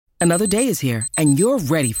Another day is here, and you're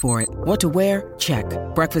ready for it. What to wear? Check.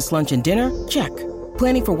 Breakfast, lunch, and dinner? Check.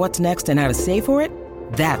 Planning for what's next and how to save for it?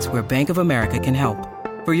 That's where Bank of America can help.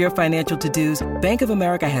 For your financial to-dos, Bank of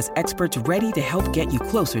America has experts ready to help get you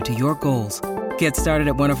closer to your goals. Get started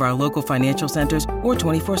at one of our local financial centers or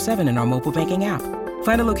 24/7 in our mobile banking app.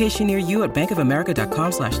 Find a location near you at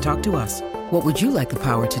bankofamerica.com/talktous. What would you like the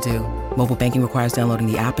power to do? Mobile banking requires downloading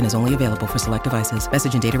the app and is only available for select devices.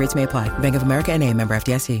 Message and data rates may apply. Bank of America N.A., member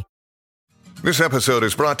FDIC. This episode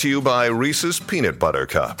is brought to you by Reese's Peanut Butter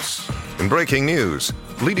Cups. In breaking news,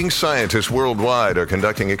 leading scientists worldwide are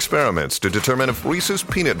conducting experiments to determine if Reese's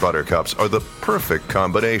Peanut Butter Cups are the perfect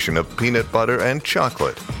combination of peanut butter and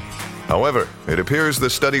chocolate. However, it appears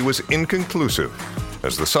the study was inconclusive,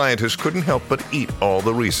 as the scientists couldn't help but eat all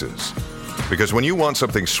the Reese's. Because when you want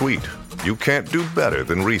something sweet, you can't do better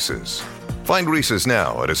than Reese's. Find Reese's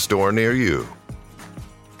now at a store near you.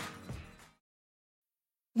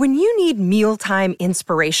 When you need mealtime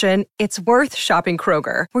inspiration, it's worth shopping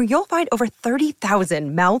Kroger, where you'll find over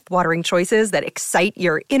 30,000 mouth-watering choices that excite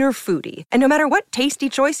your inner foodie. And no matter what tasty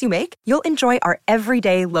choice you make, you'll enjoy our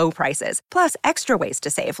everyday low prices, plus extra ways to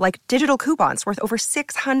save, like digital coupons worth over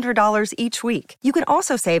 $600 each week. You can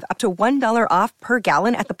also save up to $1 off per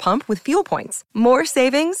gallon at the pump with fuel points. More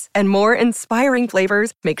savings and more inspiring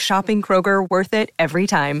flavors make shopping Kroger worth it every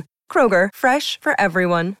time. Kroger, fresh for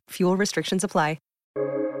everyone. Fuel restrictions apply.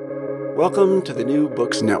 Welcome to the New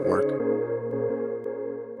Books Network.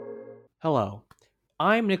 Hello,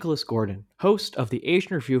 I'm Nicholas Gordon, host of the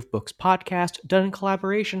Asian Review of Books podcast, done in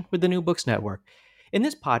collaboration with the New Books Network. In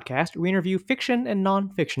this podcast, we interview fiction and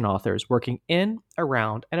nonfiction authors working in,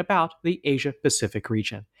 around, and about the Asia-Pacific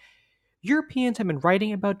region. Europeans have been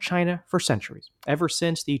writing about China for centuries, ever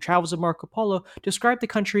since the travels of Marco Polo described the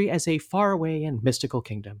country as a faraway and mystical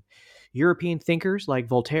kingdom. European thinkers like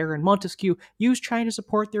Voltaire and Montesquieu used China to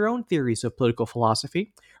support their own theories of political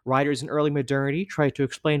philosophy. Writers in early modernity tried to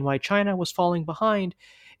explain why China was falling behind.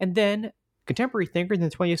 And then contemporary thinkers in the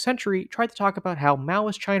 20th century tried to talk about how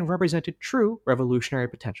Maoist China represented true revolutionary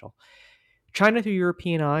potential. China Through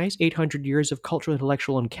European Eyes, 800 Years of Cultural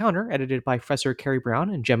Intellectual Encounter, edited by Professor Carrie Brown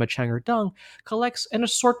and Gemma Changer-Dung, collects an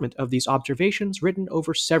assortment of these observations written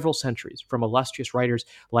over several centuries from illustrious writers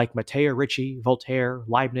like Matteo Ricci, Voltaire,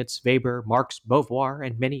 Leibniz, Weber, Marx, Beauvoir,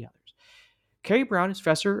 and many others. Carrie Brown is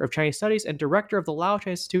Professor of Chinese Studies and Director of the Lao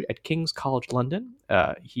Chinese Institute at King's College London.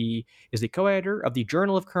 He is the co-editor of the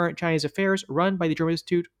Journal of Current Chinese Affairs, run by the German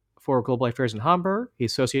Institute for Global Affairs in Hamburg.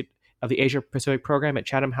 He's Associate of the Asia Pacific Program at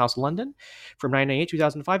Chatham House, London. From 1998 to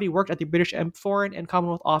 2005, he worked at the British Foreign and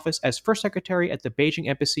Commonwealth Office as First Secretary at the Beijing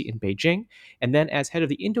Embassy in Beijing, and then as head of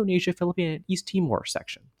the Indonesia, Philippines, and East Timor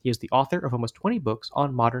section. He is the author of almost 20 books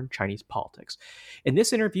on modern Chinese politics. In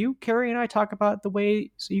this interview, Carrie and I talk about the way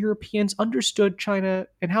Europeans understood China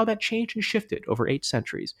and how that changed and shifted over 8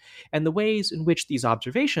 centuries, and the ways in which these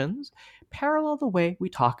observations parallel the way we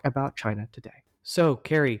talk about China today. So,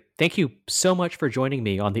 Carrie, thank you so much for joining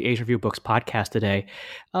me on the Asian Review Books podcast today.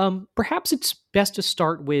 Perhaps it's best to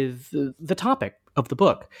start with the topic of the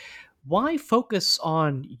book. Why focus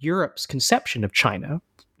on Europe's conception of China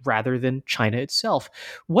rather than China itself?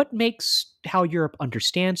 What makes how Europe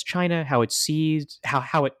understands China, how it sees,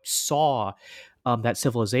 how it saw that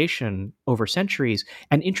civilization over centuries,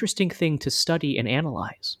 an interesting thing to study and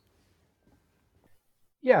analyze?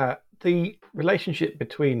 Yeah, the relationship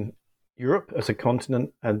between Europe as a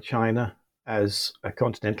continent and China as a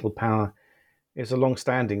continental power is a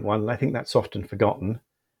long-standing one, and I think that's often forgotten.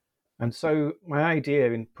 And so my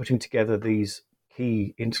idea in putting together these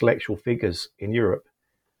key intellectual figures in Europe,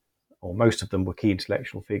 or most of them were key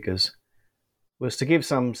intellectual figures, was to give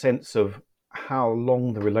some sense of how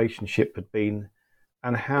long the relationship had been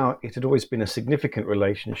and how it had always been a significant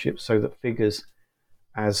relationship, so that figures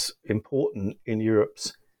as important in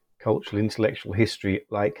Europe's cultural intellectual history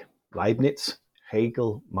like Leibniz,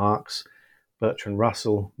 Hegel, Marx, Bertrand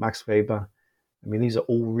Russell, Max Weber. I mean, these are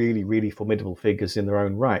all really, really formidable figures in their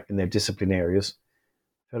own right, in their discipline areas.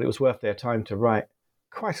 Felt it was worth their time to write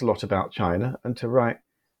quite a lot about China and to write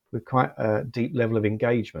with quite a deep level of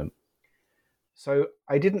engagement. So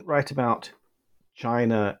I didn't write about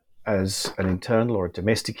China as an internal or a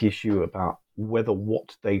domestic issue, about whether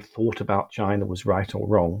what they thought about China was right or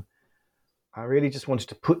wrong. I really just wanted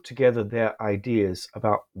to put together their ideas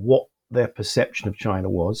about what their perception of China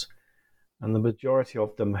was, and the majority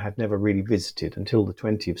of them had never really visited until the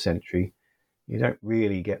 20th century. You don't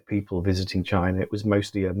really get people visiting China. It was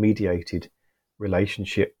mostly a mediated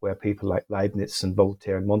relationship where people like Leibniz and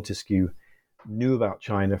Voltaire and Montesquieu knew about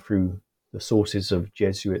China through the sources of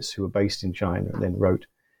Jesuits who were based in China and then wrote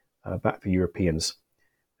back for Europeans.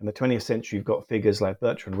 In the 20th century, you've got figures like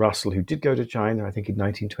Bertrand Russell, who did go to China, I think in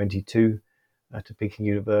 1922, to Peking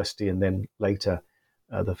University, and then later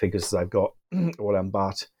the figures that I've got, Roland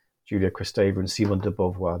Barthes, Julia Kristeva, and Simone de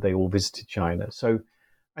Beauvoir, they all visited China. So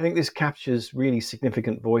I think this captures really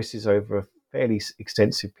significant voices over a fairly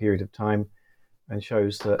extensive period of time and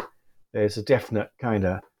shows that there's a definite kind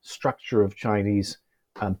of structure of Chinese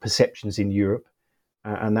perceptions in Europe,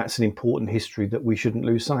 and that's an important history that we shouldn't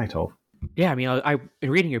lose sight of. Yeah, I mean,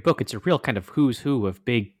 in reading your book, it's a real kind of who's who of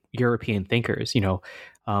big European thinkers.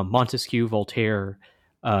 Montesquieu, Voltaire,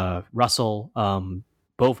 Russell,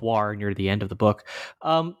 Beauvoir near the end of the book.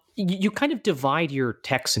 You kind of divide your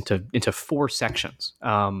text into four sections,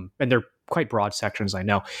 and they're quite broad sections, I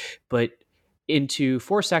know, but into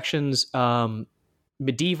four sections: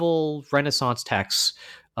 medieval Renaissance texts,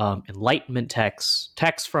 Enlightenment texts,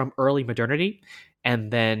 texts from early modernity,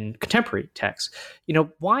 and then contemporary texts.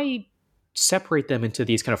 Why separate them into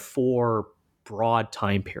these kind of four broad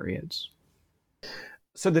time periods?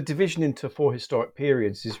 So the division into four historic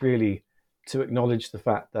periods is really to acknowledge the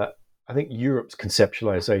fact that I think Europe's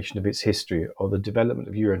conceptualization of its history, or the development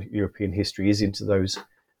of European history, is into those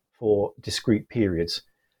four discrete periods.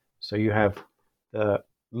 So you have the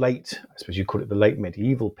late, I suppose you call it the late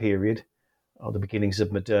medieval period, or the beginnings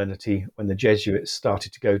of modernity, when the Jesuits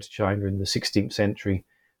started to go to China in the 16th century,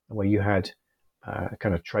 and where you had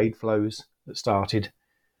kind of trade flows that started.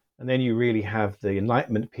 And then you really have the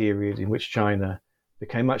Enlightenment period, in which China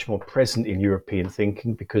became much more present in European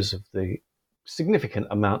thinking because of the significant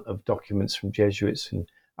amount of documents from Jesuits and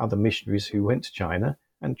other missionaries who went to China,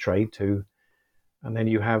 and trade too. And then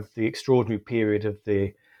you have the extraordinary period of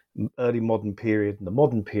the early modern period and the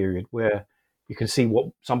modern period, where you can see what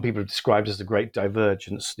some people have described as the great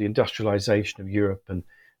divergence, the industrialization of Europe and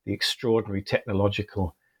the extraordinary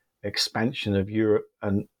technological expansion of Europe,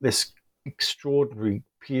 and this extraordinary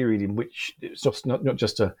period in which it's just not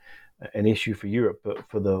just an issue for Europe, but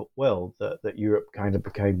for the world, that Europe kind of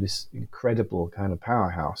became this incredible kind of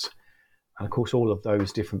powerhouse. And of course, all of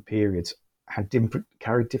those different periods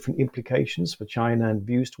carried different implications for China and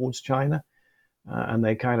views towards China. And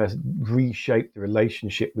they kind of reshaped the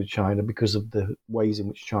relationship with China because of the ways in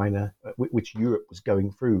which which Europe was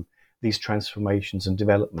going through these transformations and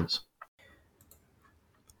developments.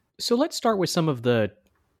 So let's start with some of the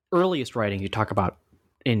earliest writing you talk about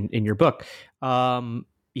in your book.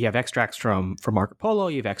 You have extracts from Marco Polo,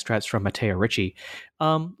 you have extracts from Matteo Ricci.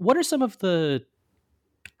 What are some of the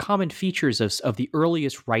common features of the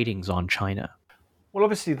earliest writings on China? Well,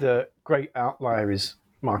 obviously the great outlier is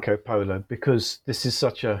Marco Polo, because this is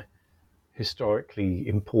such a historically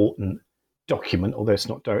important document, although it's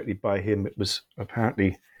not directly by him. It was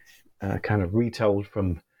apparently kind of retold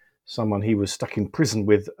from someone he was stuck in prison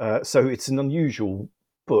with. So it's an unusual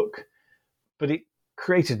book, but it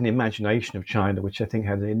created an imagination of China, which I think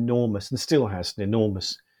had an enormous, and still has an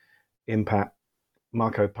enormous impact.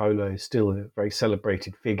 Marco Polo is still a very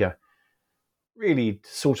celebrated figure, really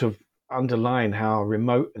sort of underline how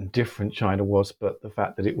remote and different China was, but the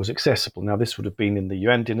fact that it was accessible. Now, this would have been in the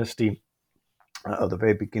Yuan dynasty, at the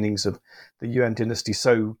very beginnings of the Yuan dynasty,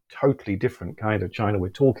 so totally different kind of China we're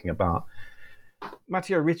talking about.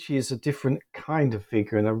 Matteo Ricci is a different kind of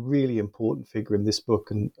figure and a really important figure in this book,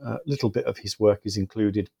 and a little bit of his work is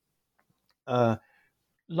included,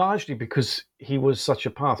 largely because he was such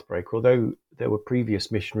a path breaker. Although there were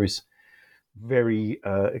previous missionaries, very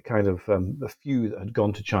a few that had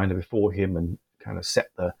gone to China before him and kind of set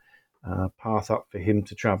the path up for him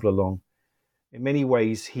to travel along. In many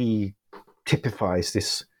ways, he typifies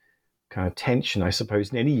this kind of tension, I suppose,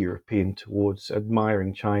 in any European towards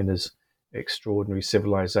admiring China's extraordinary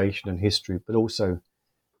civilization and history, but also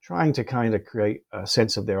trying to kind of create a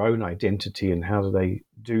sense of their own identity, and how do they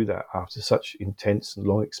do that after such intense and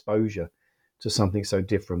long exposure to something so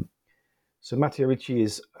different. So Matteo Ricci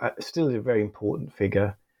is still a very important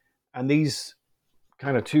figure, and these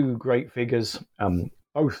kind of two great figures,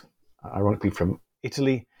 both ironically from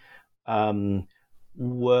Italy,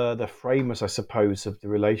 were the framers, I suppose, of the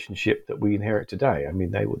relationship that we inherit today. I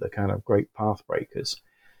mean, they were the kind of great path breakers.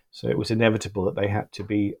 So it was inevitable that they had to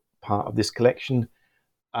be part of this collection.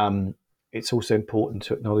 It's also important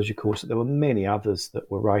to acknowledge, of course, that there were many others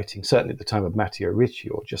that were writing, certainly at the time of Matteo Ricci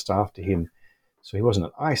or just after him. So he wasn't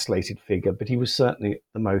an isolated figure, but he was certainly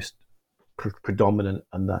the most predominant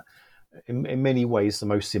and in many ways the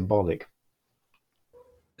most symbolic.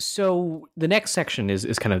 So the next section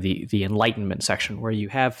is kind of the Enlightenment section, where you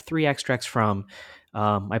have three extracts from,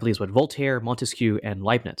 I believe, Voltaire, Montesquieu, and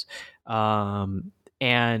Leibniz.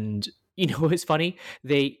 And it's funny,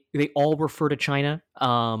 they all refer to China.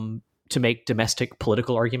 to make domestic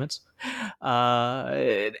political arguments.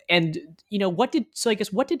 And what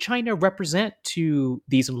did China represent to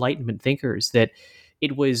these Enlightenment thinkers? That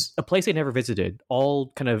it was a place they never visited,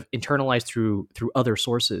 all kind of internalized through other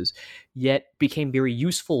sources, yet became very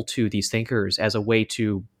useful to these thinkers as a way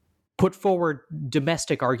to put forward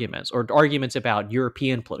domestic arguments or arguments about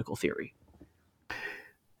European political theory.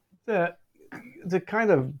 The kind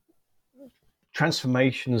of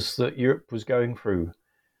transformations that Europe was going through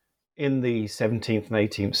in the 17th and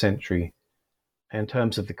 18th century, in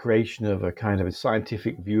terms of the creation of a kind of a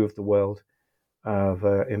scientific view of the world, of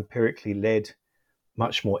empirically led,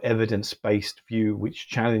 much more evidence-based view, which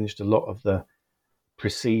challenged a lot of the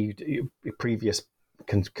previous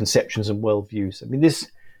conceptions and worldviews. I mean, this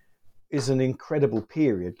is an incredible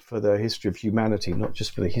period for the history of humanity, not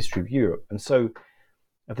just for the history of Europe. And so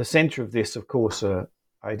at the center of this, of course, are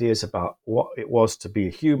ideas about what it was to be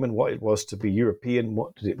a human, what it was to be European,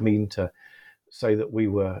 what did it mean to say that we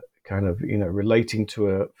were kind of, relating to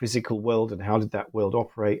a physical world, and how did that world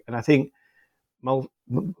operate? And I think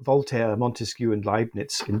Voltaire, Montesquieu, and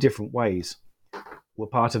Leibniz, in different ways, were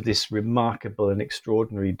part of this remarkable and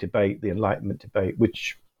extraordinary debate, the Enlightenment debate,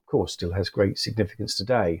 which, of course, still has great significance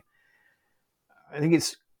today. I think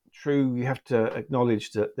it's true, you have to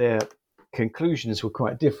acknowledge that their conclusions were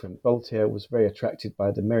quite different. Voltaire was very attracted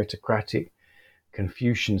by the meritocratic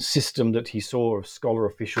Confucian system that he saw of scholar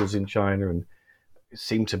officials in China, and it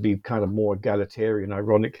seemed to be kind of more egalitarian,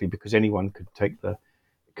 ironically, because anyone could take the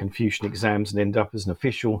Confucian exams and end up as an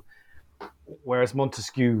official. Whereas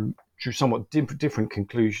Montesquieu drew somewhat different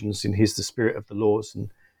conclusions in his The Spirit of the Laws, and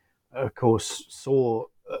of course saw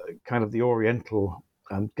kind of the Oriental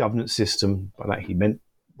governance system. By that he meant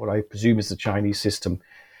what I presume is the Chinese system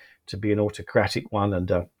to be an autocratic one, and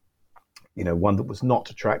one that was not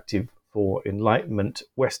attractive for Enlightenment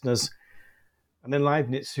Westerners. And then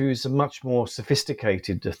Leibniz, who's a much more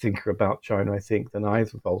sophisticated thinker about China, I think, than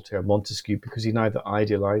either Voltaire or Montesquieu, because he neither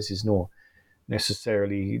idealizes nor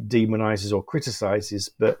necessarily demonizes or criticizes,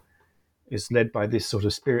 but is led by this sort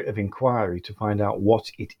of spirit of inquiry to find out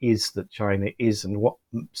what it is that China is and what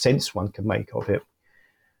sense one can make of it.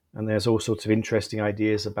 And there's all sorts of interesting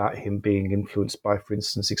ideas about him being influenced by, for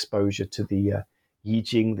instance, exposure to the Yi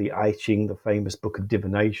Jing, the I Ching, the famous book of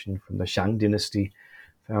divination from the Shang dynasty,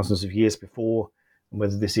 thousands of years before, and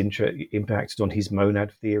whether this impacted on his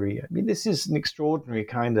monad theory. I mean, this is an extraordinary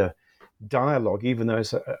kind of dialogue, even though,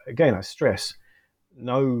 again, I stress,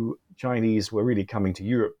 no Chinese were really coming to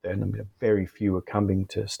Europe then. I mean, very few were coming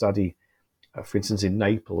to study, for instance, in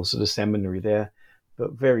Naples at a seminary there,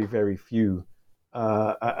 but very, very few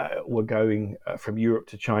were going from Europe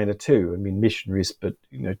to China too. I mean, missionaries, but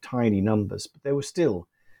tiny numbers. But there was still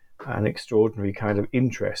an extraordinary kind of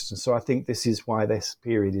interest, and so I think this is why this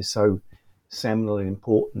period is so seminal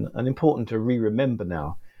and important to remember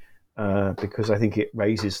now, because I think it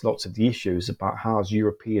raises lots of the issues about how, as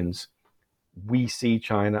Europeans, we see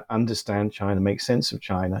China, understand China, make sense of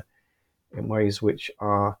China in ways which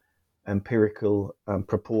are empirical,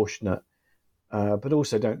 proportionate. But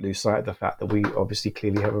also don't lose sight of the fact that we obviously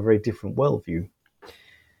clearly have a very different worldview.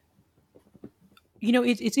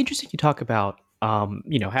 It's interesting you talk about,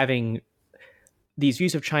 having these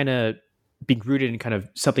views of China being rooted in kind of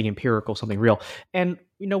something empirical, something real. And,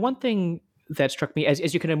 one thing that struck me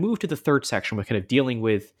as you kind of move to the third section, we're kind of dealing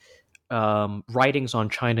with writings on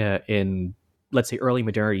China in, let's say, early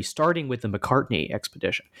modernity, starting with the Macartney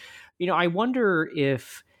expedition. I wonder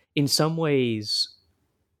if in some ways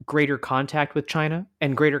greater contact with China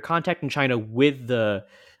and greater contact in China with the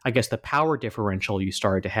power differential you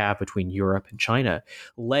started to have between Europe and China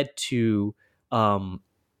led to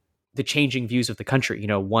the changing views of the country,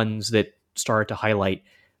 ones that started to highlight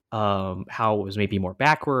how it was maybe more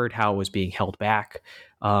backward, how it was being held back,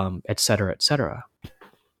 et cetera, et cetera.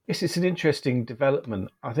 Yes, it's an interesting development.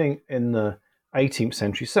 I think in the 18th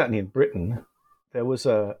century, certainly in Britain, there was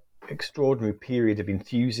a extraordinary period of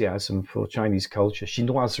enthusiasm for Chinese culture,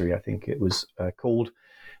 chinoiserie, I think it was called.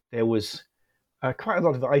 There was quite a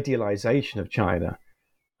lot of idealization of China,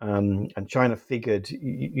 and China figured,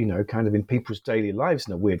 kind of in people's daily lives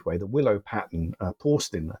in a weird way. The willow pattern,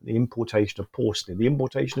 porcelain, the importation of porcelain, the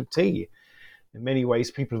importation of tea. In many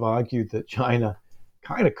ways, people have argued that China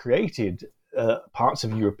kind of created parts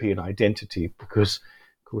of European identity because,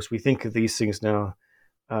 of course, we think of these things now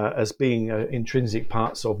as being intrinsic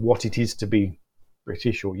parts of what it is to be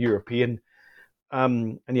British or European.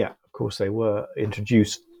 And yeah, of course, they were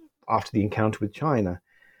introduced after the encounter with China.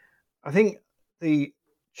 I think the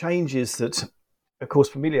change is that, of course,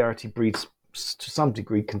 familiarity breeds, to some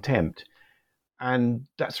degree, contempt. And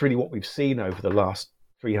that's really what we've seen over the last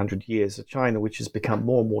 300 years, a China which has become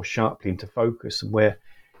more and more sharply into focus, and where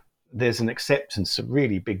there's an acceptance of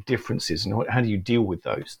really big differences. And how do you deal with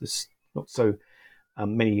those? There's not so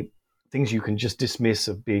many things you can just dismiss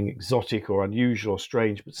of being exotic or unusual or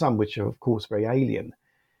strange, but some which are, of course, very alien.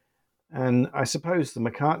 And I suppose the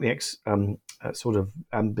Macartney sort of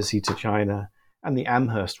embassy to China and the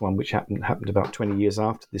Amherst one, which happened about 20 years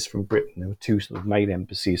after this from Britain. There were two sort of main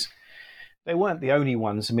embassies. They weren't the only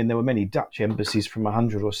ones. I mean, there were many Dutch embassies from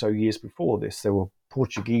 100 or so years before this. There were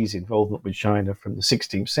Portuguese involvement with China from the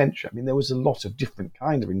 16th century. I mean, there was a lot of different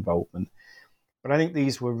kind of involvement. But I think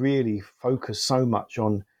these were really focused so much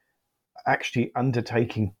on actually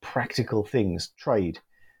undertaking practical things, trade,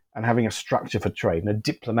 and having a structure for trade and a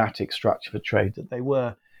diplomatic structure for trade, that they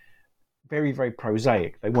were very, very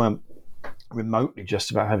prosaic. They weren't remotely just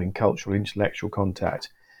about having cultural, intellectual contact.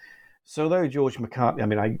 So although George Macartney, I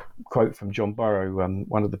mean, I quote from John Burrow,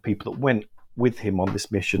 one of the people that went with him on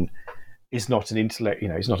this mission, is not an intellect,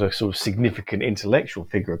 he's not a sort of significant intellectual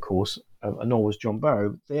figure, of course, nor was John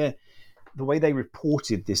Burrow. The way they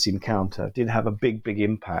reported this encounter did have a big, big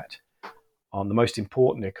impact on the most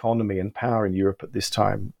important economy and power in Europe at this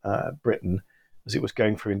time, Britain, as it was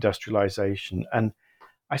going through industrialization. And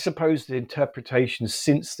I suppose the interpretations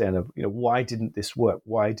since then of, why didn't this work?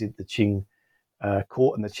 Why did the Qing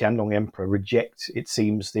court and the Qianlong emperor reject, it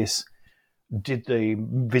seems, this? Did the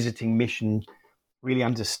visiting mission really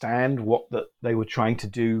understand what that they were trying to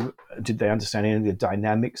do? Did they understand any of the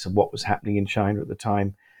dynamics of what was happening in China at the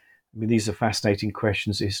time? I mean, these are fascinating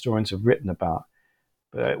questions that historians have written about.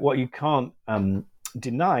 But what you can't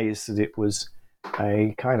deny is that it was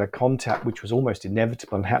a kind of contact which was almost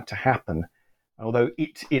inevitable and had to happen. Although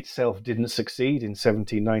it itself didn't succeed in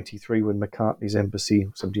 1793 when Macartney's embassy,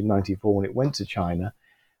 1794 when it went to China,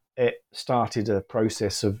 it started a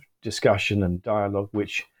process of discussion and dialogue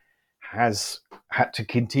which has had to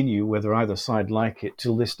continue, whether either side like it,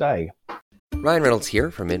 till this day. Ryan Reynolds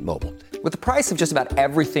here from Mint Mobile. With the price of just about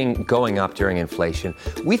everything going up during inflation,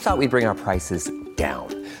 we thought we'd bring our prices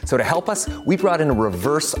down. So to help us, we brought in a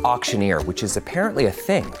reverse auctioneer, which is apparently a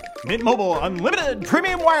thing. Mint Mobile Unlimited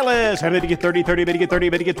Premium Wireless. How to get 30, 30, bit to get 30,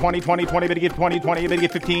 bit to get 20, 20, 20, bit to get 20, 20, bit to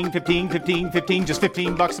get 15, 15, 15, 15, just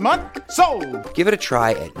 $15 a month? Sold! Give it a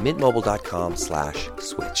try at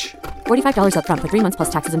mintmobile.com/switch. $45 up front for 3 months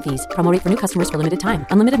plus taxes and fees. Promo rate for new customers for limited time.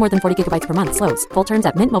 Unlimited more than 40 gigabytes per month. Slows full terms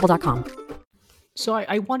at mintmobile.com. So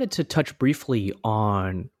I wanted to touch briefly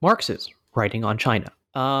on Marx's writing on China,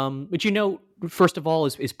 which, first of all,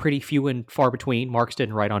 is pretty few and far between. Marx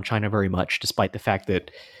didn't write on China very much, despite the fact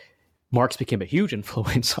that Marx became a huge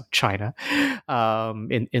influence on China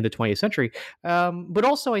in the 20th century. But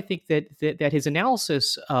also, I think that his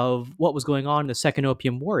analysis of what was going on in the Second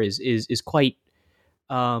Opium War is quite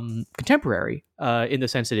contemporary in the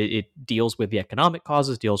sense that it deals with the economic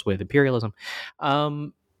causes, deals with imperialism.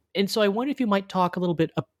 And so I wonder if you might talk a little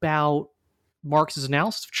bit about Marx's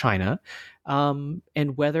analysis of China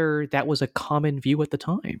and whether that was a common view at the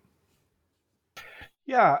time.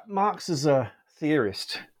 Yeah, Marx as a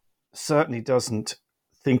theorist certainly doesn't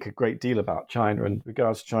think a great deal about China and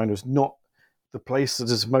regards China as not the place that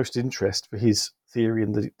is of most interest for his theory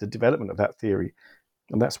and the development of that theory.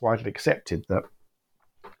 And that's widely accepted, that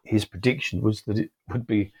his prediction was that it would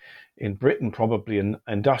be in Britain, probably in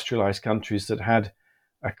industrialized countries that had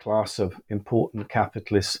a class of important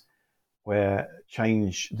capitalists where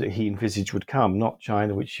change that he envisaged would come, not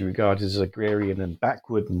China, which he regarded as agrarian and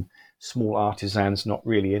backward and small artisans, not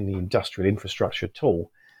really in the industrial infrastructure at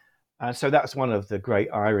all. And so that's one of the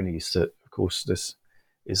great ironies that, of course, this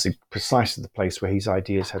is precisely the place where his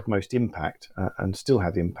ideas had most impact and still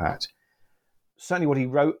have impact. Certainly what he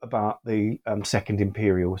wrote about the Second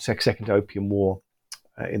Opium War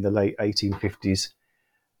in the late 1850s,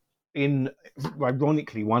 in,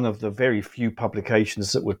 ironically, one of the very few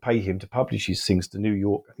publications that would pay him to publish these things, the New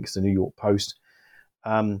York Post,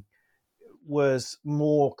 was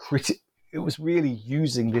more critical. It was really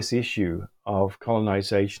using this issue of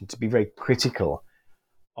colonization to be very critical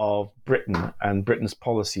of Britain and Britain's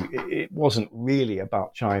policy. It wasn't really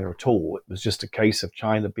about China at all. It was just a case of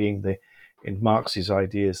China being in Marx's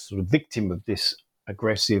ideas, sort of victim of this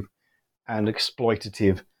aggressive and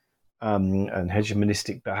exploitative and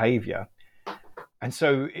hegemonistic behavior. And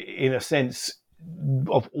so, in a sense,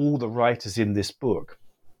 of all the writers in this book,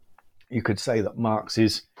 you could say that Marx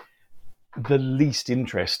is the least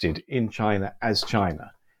interested in China as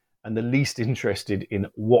China and the least interested in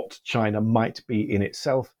what China might be in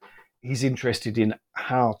itself. He's interested in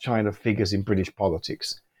how China figures in British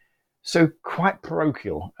politics. So quite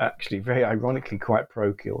parochial, actually, very ironically quite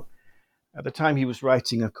parochial. At the time he was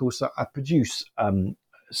writing, of course, I produce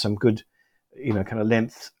some good kind of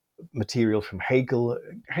length material from Hegel.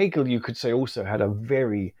 Hegel, you could say, also had a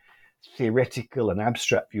very theoretical and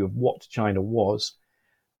abstract view of what China was,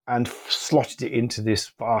 and slotted it into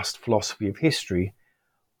this vast philosophy of history.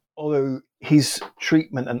 Although his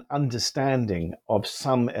treatment and understanding of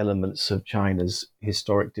some elements of China's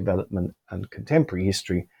historic development and contemporary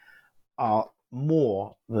history are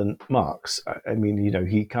more than Marx. I mean,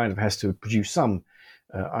 he kind of has to produce some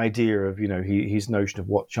idea of, his notion of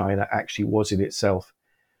what China actually was in itself.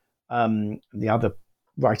 The other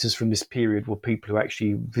writers from this period were people who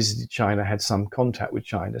actually visited China, had some contact with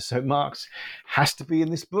China. So Marx has to be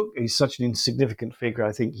in this book. He's such an insignificant figure.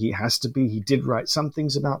 I think he has to be. He did write some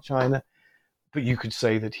things about China, but you could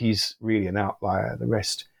say that he's really an outlier. The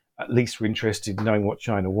rest, at least, were interested in knowing what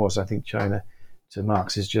China was. I think China, to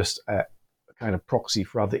Marx, is just a kind of proxy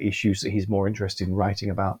for other issues that he's more interested in writing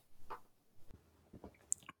about.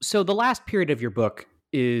 So the last period of your book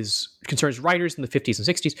concerns writers in the 50s and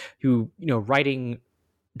 60s who, writing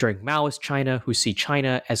during Maoist China, who see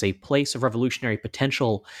China as a place of revolutionary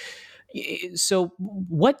potential. So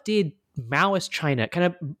what did Maoist China, kind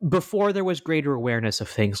of before there was greater awareness of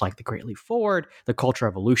things like the Great Leap Forward, the Cultural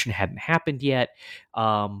Revolution hadn't happened yet.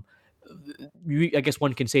 I guess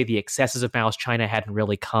one can say the excesses of Maoist China hadn't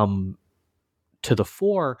really come to the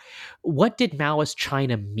fore. What did Maoist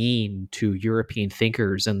China mean to European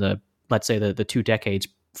thinkers in let's say the 2 decades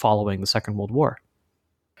following the Second World War?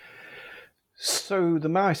 So the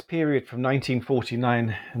Maoist period from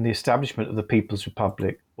 1949 and the establishment of the People's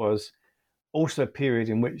Republic was also a period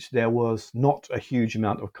in which there was not a huge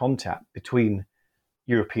amount of contact between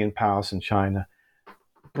European powers and China.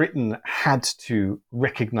 Britain had to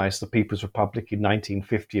recognize the People's Republic in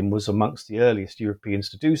 1950 and was amongst the earliest Europeans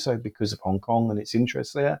to do so because of Hong Kong and its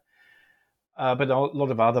interests there. But a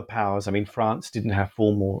lot of other powers, France didn't have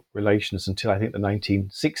formal relations until I think the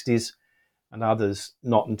 1960s, and others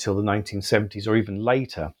not until the 1970s or even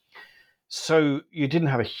later. So you didn't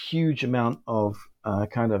have a huge amount of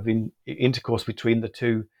intercourse between the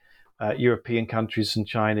two European countries and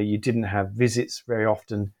China. You didn't have visits very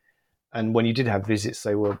often. And when you did have visits,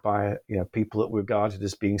 they were by people that were regarded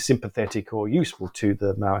as being sympathetic or useful to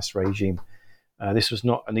the Maoist regime. This was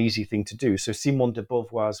not an easy thing to do. So Simone de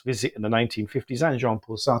Beauvoir's visit in the 1950s and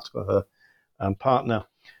Jean-Paul Sartre, her partner,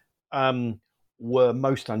 were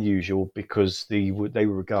most unusual because they were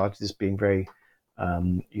regarded as being very,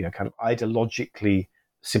 kind of ideologically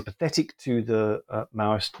sympathetic to the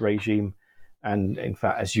Maoist regime. And in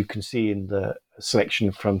fact, as you can see in the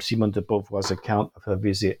selection from Simone de Beauvoir's account of her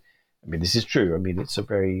visit, this is true. It's a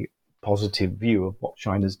very positive view of what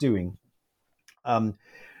China's doing.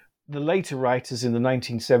 The later writers in the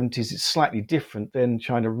 1970s, it's slightly different. Then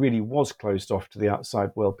China really was closed off to the outside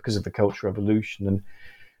world because of the Cultural Revolution. And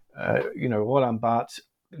Roland Barthes,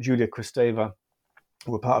 Julia Kristeva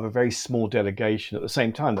were part of a very small delegation at the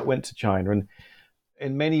same time that went to China. And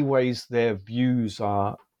in many ways, their views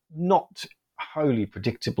are not wholly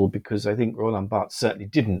predictable because I think Roland Barthes certainly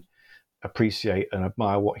didn't appreciate and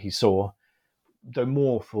admire what he saw, though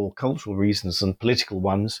more for cultural reasons than political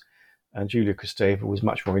ones. And Julia Kristeva was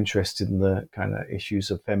much more interested in the kind of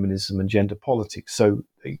issues of feminism and gender politics. So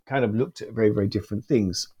they kind of looked at very, very different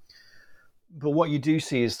things. But what you do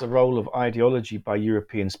see is the role of ideology by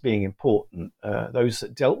Europeans being important. Those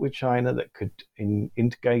that dealt with China, that could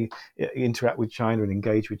interact with China and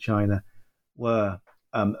engage with China, were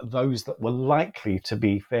those that were likely to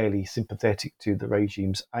be fairly sympathetic to the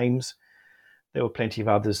regime's aims. There were plenty of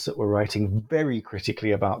others that were writing very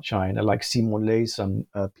critically about China, like Simon Leys and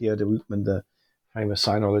Pierre de Ruckman, the famous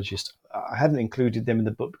sinologist. I haven't included them in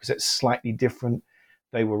the book because it's slightly different.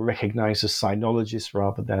 They were recognized as sinologists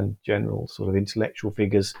rather than general sort of intellectual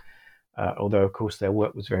figures, although, of course, their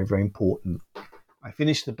work was very, very important. I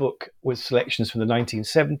finished the book with selections from the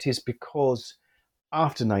 1970s because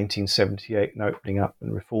after 1978 and opening up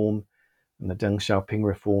and reform, and the Deng Xiaoping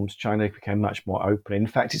reforms, China became much more open. In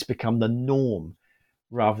fact, it's become the norm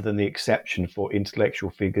rather than the exception for intellectual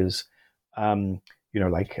figures,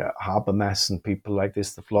 like Habermas and people like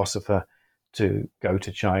this, the philosopher, to go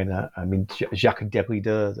to China. Jacques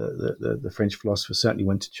Derrida, the French philosopher, certainly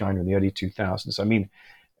went to China in the early 2000s.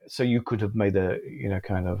 So you could have made a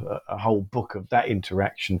whole book of that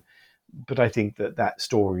interaction. But I think that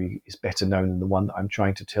story is better known than the one that I'm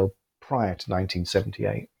trying to tell prior to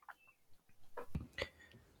 1978.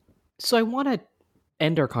 So I want to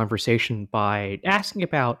end our conversation by asking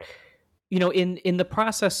about, in the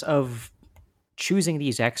process of choosing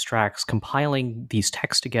these extracts, compiling these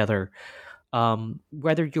texts together,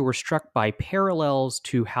 whether you were struck by parallels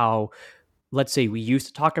to how, let's say, we used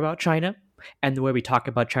to talk about China and the way we talk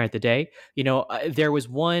about China today. There was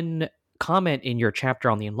one comment in your chapter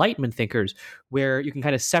on the Enlightenment thinkers where you can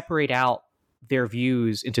kind of separate out their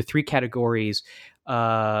views into three categories,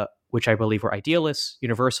 which I believe were idealists,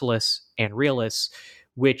 universalists, and realists,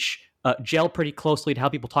 which gel pretty closely to how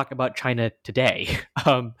people talk about China today.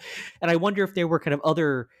 And I wonder if there were kind of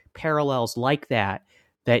other parallels like that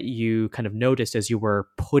you kind of noticed as you were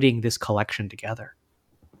putting this collection together.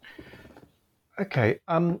 Okay.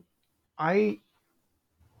 I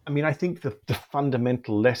mean, I think the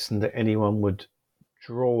fundamental lesson that anyone would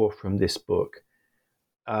draw from this book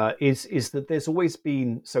is that there's always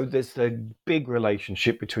been, so there's the big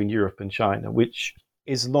relationship between Europe and China, which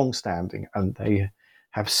is long-standing, and they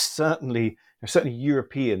have certainly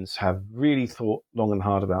Europeans have really thought long and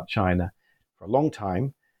hard about China for a long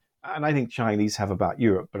time. And I think Chinese have about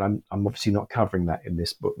Europe, but I'm obviously not covering that in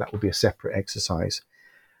this book. That will be a separate exercise.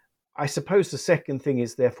 I suppose the second thing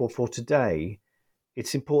is, therefore, for today,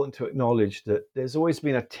 it's important to acknowledge that there's always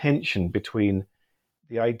been a tension between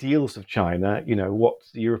the ideals of China, what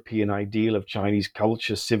the European ideal of Chinese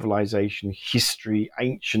culture, civilization, history,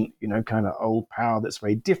 ancient, kind of old power that's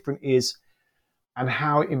very different is, and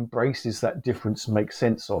how it embraces that difference and makes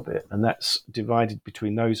sense of it. And that's divided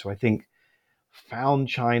between those who I think found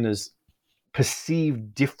China's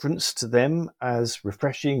perceived difference to them as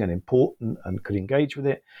refreshing and important and could engage with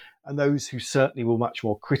it, and those who certainly were much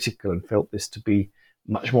more critical and felt this to be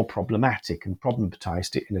much more problematic and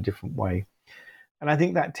problematized it in a different way. And I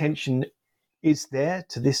think that tension is there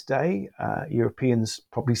to this day. Europeans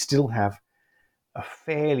probably still have a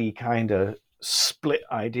fairly kind of split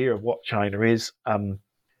idea of what China is.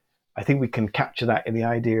 I think we can capture that in the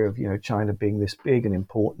idea of China being this big and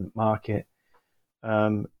important market,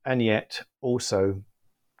 and yet also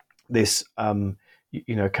this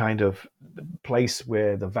kind of place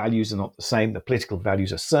where the values are not the same. The political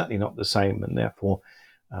values are certainly not the same, and therefore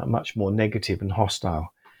much more negative and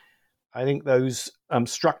hostile. I think those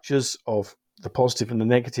structures of the positive and the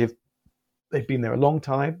negative, they've been there a long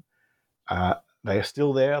time. They are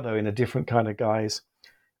still there, though in a different kind of guise.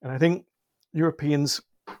 And I think Europeans,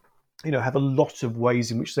 have a lot of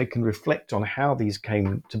ways in which they can reflect on how these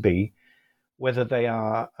came to be, whether they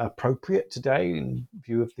are appropriate today in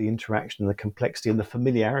view of the interaction and the complexity and the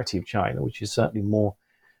familiarity of China, which is certainly more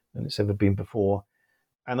than it's ever been before,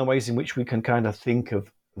 and the ways in which we can kind of think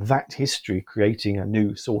of that history creating a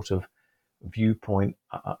new sort of viewpoint,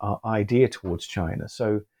 idea towards China.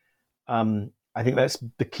 So I think that's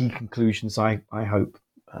the key conclusions I hope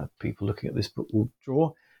people looking at this book will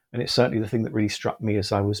draw. And it's certainly the thing that really struck me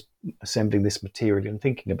as I was assembling this material and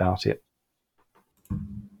thinking about it.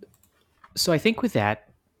 So I think with that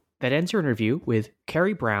ends our interview with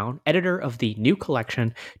Kerry Brown, editor of the new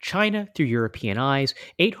collection, China Through European Eyes,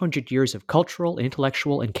 800 Years of Cultural and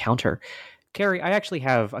Intellectual Encounter. Kerry, I actually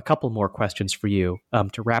have a couple more questions for you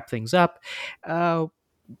to wrap things up.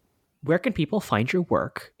 Where can people find your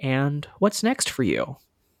work, and what's next for you?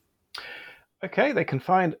 Okay, they can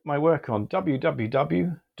find my work on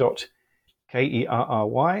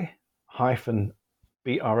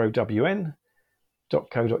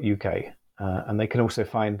www.kerry-brown.co.uk. And they can also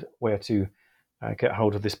find where to get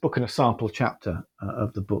hold of this book and a sample chapter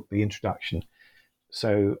of the book, the introduction.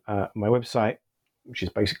 So my website, which is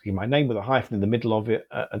basically my name with a hyphen in the middle of it,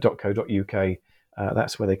 .co.uk,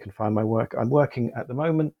 that's where they can find my work. I'm working at the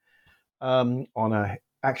moment on an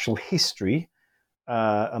actual history,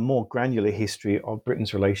 a more granular history of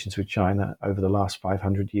Britain's relations with China over the last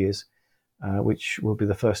 500 years, which will be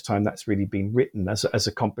the first time that's really been written as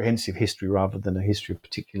a comprehensive history rather than a history of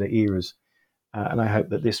particular eras. And I hope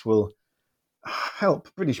that this will help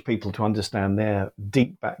British people to understand their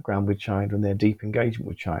deep background with China and their deep engagement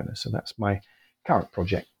with China. So that's my current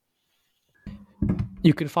project.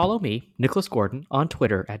 You can follow me, Nicholas Gordon, on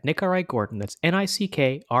Twitter at NickRIGordon. That's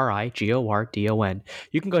NickRIGordon.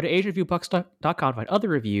 You can go to AsianReviewBooks.com to find other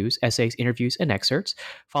reviews, essays, interviews, and excerpts.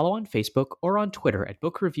 Follow on Facebook or on Twitter at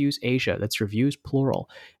Book Reviews Asia. That's reviews plural.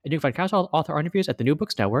 And you can find countless author interviews at the New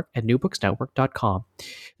Books Network at newbooksnetwork.com.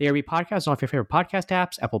 The ARB podcast is on your favorite podcast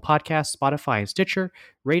apps, Apple Podcasts, Spotify, and Stitcher.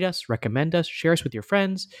 Rate us, recommend us, share us with your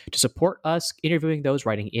friends to support us interviewing those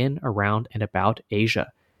writing in, around, and about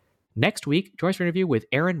Asia. Next week, join us for an interview with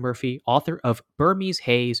Aaron Murphy, author of Burmese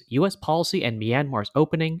Haze, U.S. Policy and Myanmar's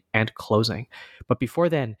Opening and Closing. But before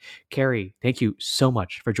then, Kerry, thank you so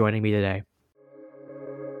much for joining me today.